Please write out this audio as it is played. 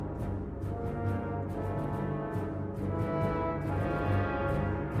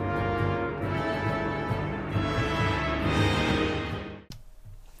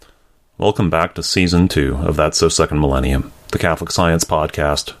Welcome back to Season 2 of That's So Second Millennium, the Catholic Science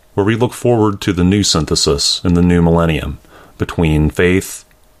Podcast, where we look forward to the new synthesis in the new millennium between faith,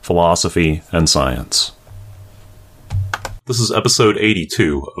 philosophy, and science. This is episode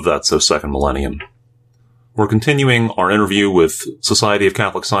 82 of That's So Second Millennium. We're continuing our interview with Society of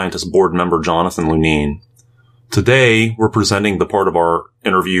Catholic Scientists board member Jonathan Lunine. Today, we're presenting the part of our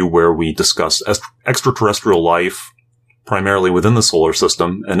interview where we discuss extraterrestrial life, primarily within the solar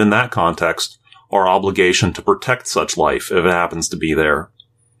system, and in that context, our obligation to protect such life if it happens to be there,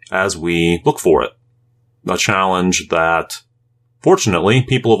 as we look for it. A challenge that, fortunately,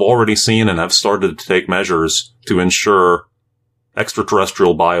 people have already seen and have started to take measures to ensure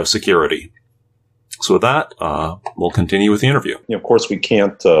extraterrestrial biosecurity. So with that, we'll continue with the interview. Of course, we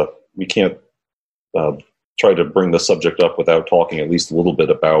can't try to bring the subject up without talking at least a little bit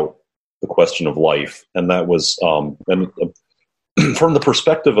about the question of life. And that was, from the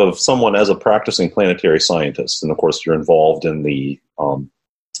perspective of someone as a practicing planetary scientist, and of course you're involved in the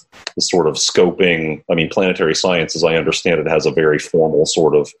sort of scoping. I mean, planetary science, as I understand it, has a very formal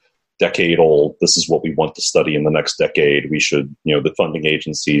sort of decadal, this is what we want to study in the next decade. We should, the funding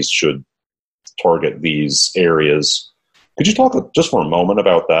agencies should target these areas. Could you talk just for a moment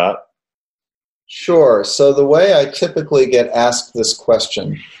about that? Sure. So the way I typically get asked this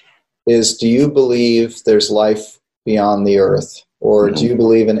question is, do you believe there's life beyond the Earth? Or do you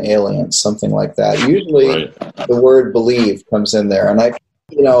believe in aliens? Something like that. Usually the word believe comes in there. And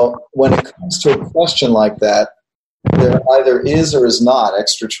when it comes to a question like that, there either is or is not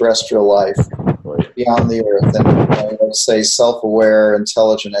extraterrestrial life beyond the Earth. And let's say self-aware,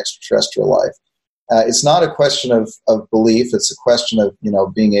 intelligent extraterrestrial life. It's not a question of belief. It's a question of,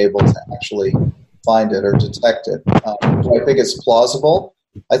 being able to actually find it or detect it. Do I think it's plausible?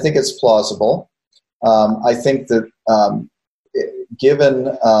 I think it's plausible. I think that given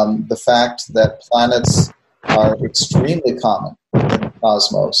the fact that planets are extremely common in the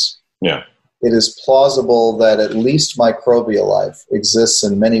cosmos, it is plausible that at least microbial life exists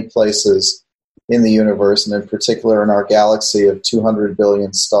in many places in the universe, and in particular in our galaxy of 200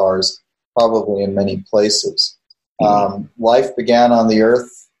 billion stars, probably in many places. Life began on the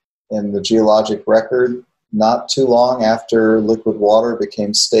Earth in the geologic record not too long after liquid water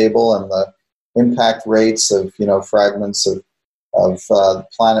became stable, and the impact rates of fragments of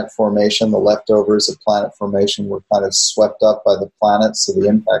planet formation, the leftovers of planet formation, were kind of swept up by the planet, so the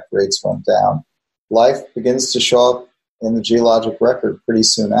impact rates went down. Life begins to show up in the geologic record pretty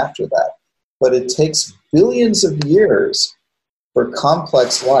soon after that. But it takes billions of years for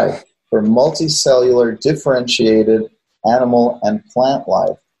complex life, for multicellular, differentiated animal and plant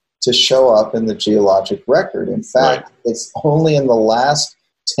life to show up in the geologic record. In fact, it's only in the last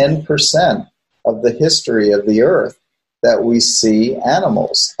 10% of the history of the Earth that we see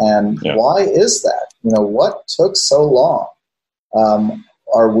animals. And why is that? What took so long?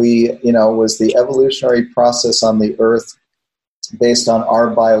 Was the evolutionary process on the Earth based on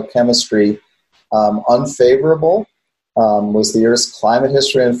our biochemistry unfavorable? Was the Earth's climate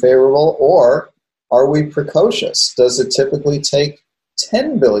history unfavorable? Or are we precocious? Does it typically take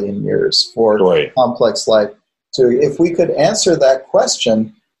 10 billion years for complex life to? If we could answer that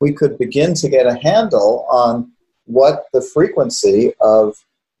question, we could begin to get a handle on what the frequency of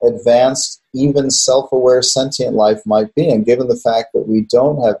advanced, even self-aware sentient life might be. And given the fact that we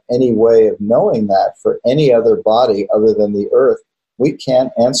don't have any way of knowing that for any other body other than the Earth, we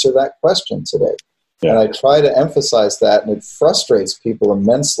can't answer that question today. And I try to emphasize that, and it frustrates people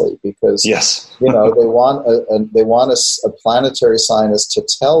immensely because they want a planetary scientist to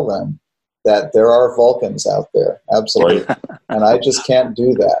tell them that there are Vulcans out there, absolutely, and I just can't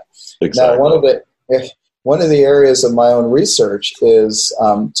do that. Exactly. Now, one of the areas of my own research is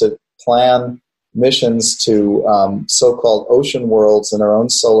to plan missions to so-called ocean worlds in our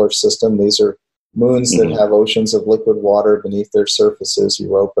own solar system. These are moons that have oceans of liquid water beneath their surfaces,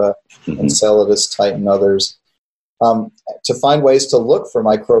 Europa, Enceladus, Titan, others, to find ways to look for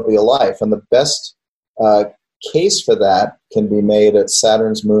microbial life. And the best case for that can be made at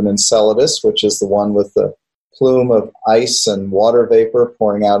Saturn's moon Enceladus, which is the one with the plume of ice and water vapor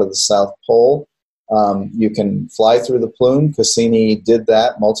pouring out of the South Pole. You can fly through the plume. Cassini did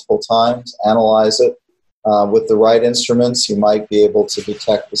that multiple times, analyze it. With the right instruments, you might be able to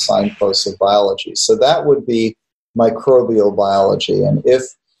detect the signposts of biology. So that would be microbial biology. And if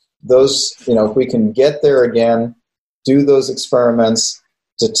those, if we can get there again, do those experiments,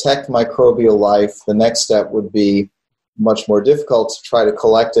 detect microbial life, the next step would be much more difficult to try to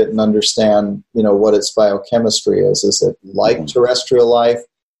collect it and understand, what its biochemistry is. Is it like terrestrial life?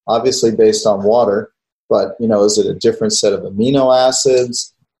 Obviously based on water, but, is it a different set of amino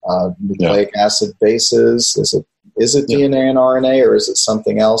acids? nucleic acid bases? Is it DNA and RNA, or is it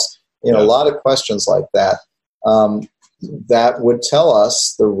something else? A lot of questions like that. That would tell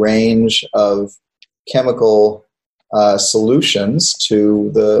us the range of chemical solutions to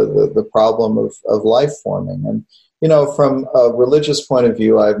the problem of life forming. And, from a religious point of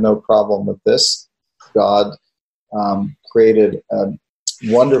view, I have no problem with this. God created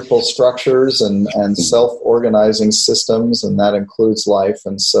wonderful structures and self-organizing systems, and that includes life.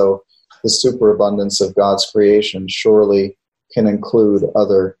 And so the superabundance of God's creation surely can include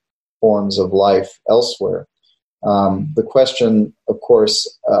other forms of life elsewhere. The question, of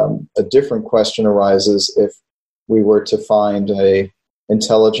course, a different question arises if we were to find a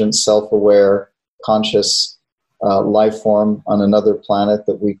intelligent, self-aware, conscious life form on another planet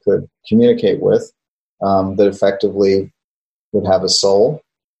that we could communicate with, that effectively would have a soul.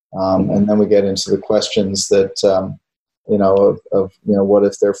 And then we get into the questions that, what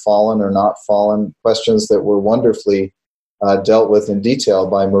if they're fallen or not fallen, questions that were wonderfully dealt with in detail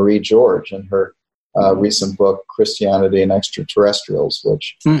by Marie George in her recent book, Christianity and Extraterrestrials,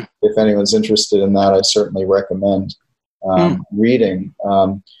 which, if anyone's interested in that, I certainly recommend reading.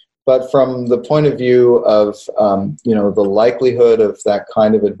 But from the point of view of, the likelihood of that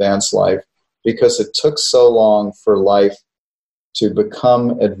kind of advanced life, because it took so long for life to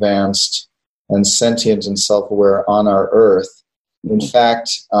become advanced and sentient and self-aware on our Earth. In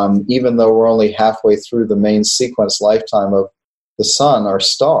fact, even though we're only halfway through the main sequence lifetime of the sun, our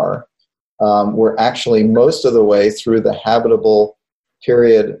star, we're actually most of the way through the habitable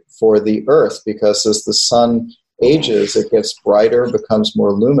period for the Earth, because as the sun ages, it gets brighter, becomes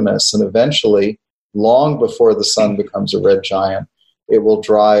more luminous, and eventually, long before the sun becomes a red giant, it will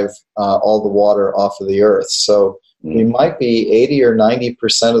drive all the water off of the Earth. So we might be 80 or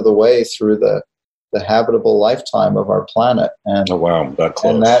 90% of the way through the habitable lifetime of our planet. And, oh, wow, that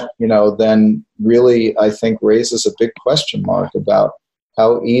close. And that, then really, I think, raises a big question mark about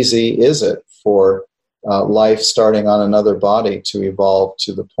how easy is it for life starting on another body to evolve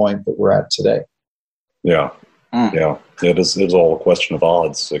to the point that we're at today. Yeah. Yeah. It is all a question of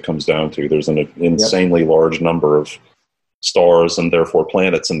odds. It comes down to there's an insanely large number of stars and therefore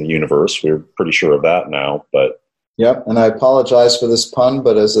planets in the universe. We're pretty sure of that now, but yep, and I apologize for this pun,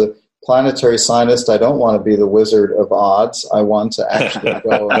 but as a planetary scientist, I don't want to be the wizard of odds. I want to actually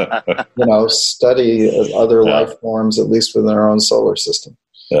go and, study other life forms, at least within our own solar system.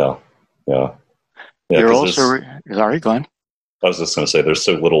 Yeah. You're also... Sorry, go on. I was just going to say there's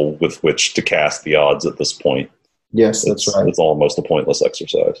so little with which to cast the odds at this point. Yes, that's right. It's almost a pointless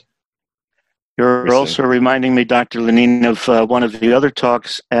exercise. You're also reminding me, Dr. Lenine, of one of the other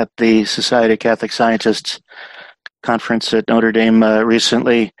talks at the Society of Catholic Scientists conference at Notre Dame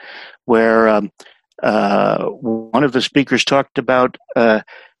recently, where one of the speakers talked about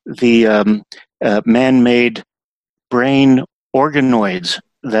the man-made brain organoids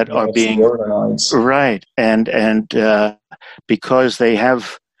that are being organoids. Right, and because they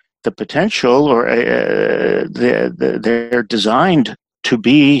have the potential, or they're designed to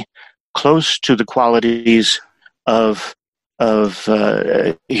be close to the qualities of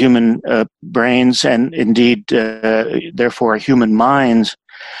human brains, and indeed, therefore, human minds.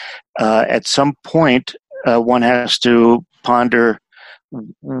 At some point, one has to ponder,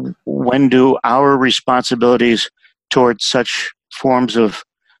 when do our responsibilities towards such forms of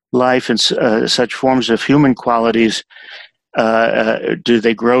life and such forms of human qualities, do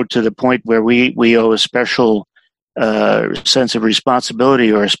they grow to the point where we owe a special sense of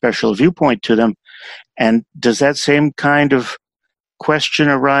responsibility or a special viewpoint to them? And does that same kind of question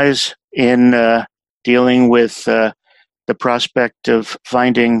arise in dealing with the prospect of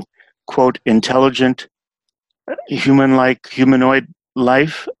finding, quote, intelligent, humanoid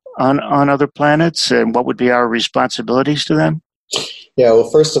life on other planets? And what would be our responsibilities to them? Yeah, well,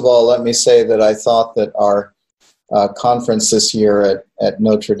 first of all, let me say that I thought that our conference this year at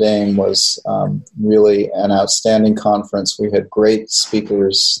Notre Dame was really an outstanding conference. We had great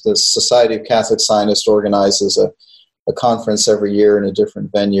speakers. The Society of Catholic Scientists organizes a conference every year in a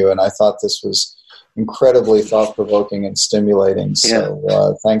different venue, and I thought this was incredibly thought-provoking and stimulating. Yeah.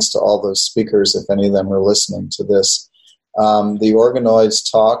 So thanks to all those speakers, if any of them are listening to this. The organoids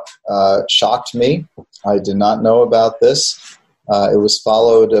talk shocked me. I did not know about this. It was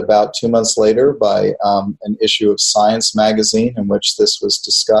followed about 2 months later by an issue of Science magazine in which this was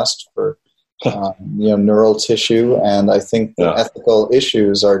discussed for neural tissue, and I think the ethical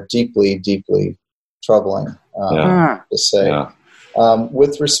issues are deeply, deeply troubling, to say. Yeah.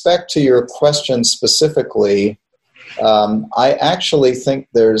 With respect to your question specifically, I actually think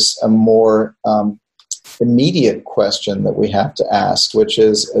there's a more immediate question that we have to ask, which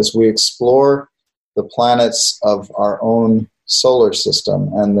is, as we explore the planets of our own solar system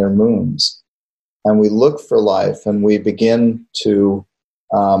and their moons, and we look for life and we begin to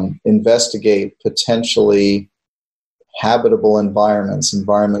investigate potentially habitable environments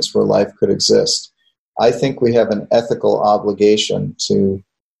where life could exist, I think we have an ethical obligation to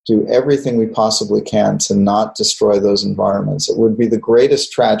do everything we possibly can to not destroy those environments. It would be the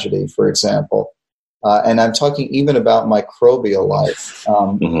greatest tragedy, for example, and I'm talking even about microbial life.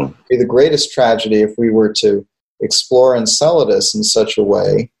 It would be the greatest tragedy if we were to explore Enceladus in such a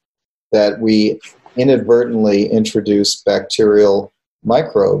way that we inadvertently introduce bacterial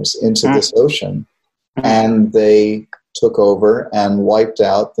microbes into this ocean, and they took over and wiped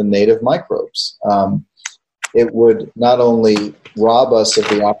out the native microbes. It would not only rob us of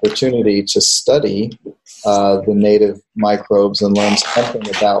the opportunity to study the native microbes and learn something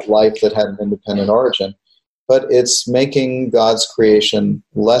about life that had an independent origin, but it's making God's creation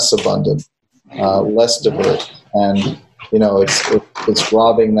less abundant, less diverse, and it's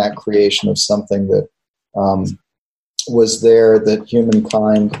robbing that creation of something that was there that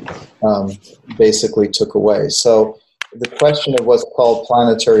humankind basically took away. So the question of what's called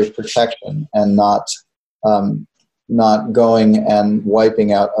planetary protection and not going and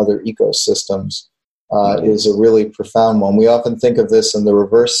wiping out other ecosystems is a really profound one. We often think of this in the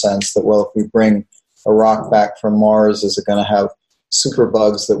reverse sense that, well, if we bring a rock back from Mars, is it going to have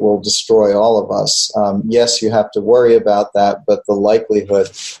superbugs that will destroy all of us? Yes, you have to worry about that, but the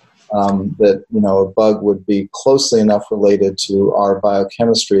likelihood that a bug would be closely enough related to our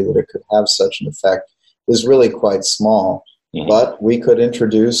biochemistry that it could have such an effect is really quite small. But we could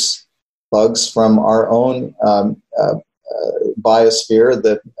introduce bugs from our own biosphere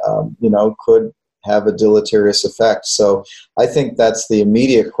that could have a deleterious effect. So I think that's the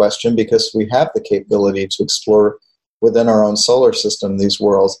immediate question, because we have the capability to explore within our own solar system these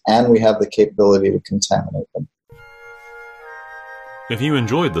worlds, and we have the capability to contaminate them. If you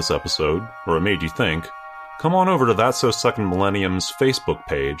enjoyed this episode, or it made you think, come on over to That's So Second Millennium's Facebook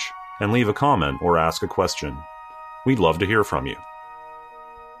page and leave a comment or ask a question. We'd love to hear from you.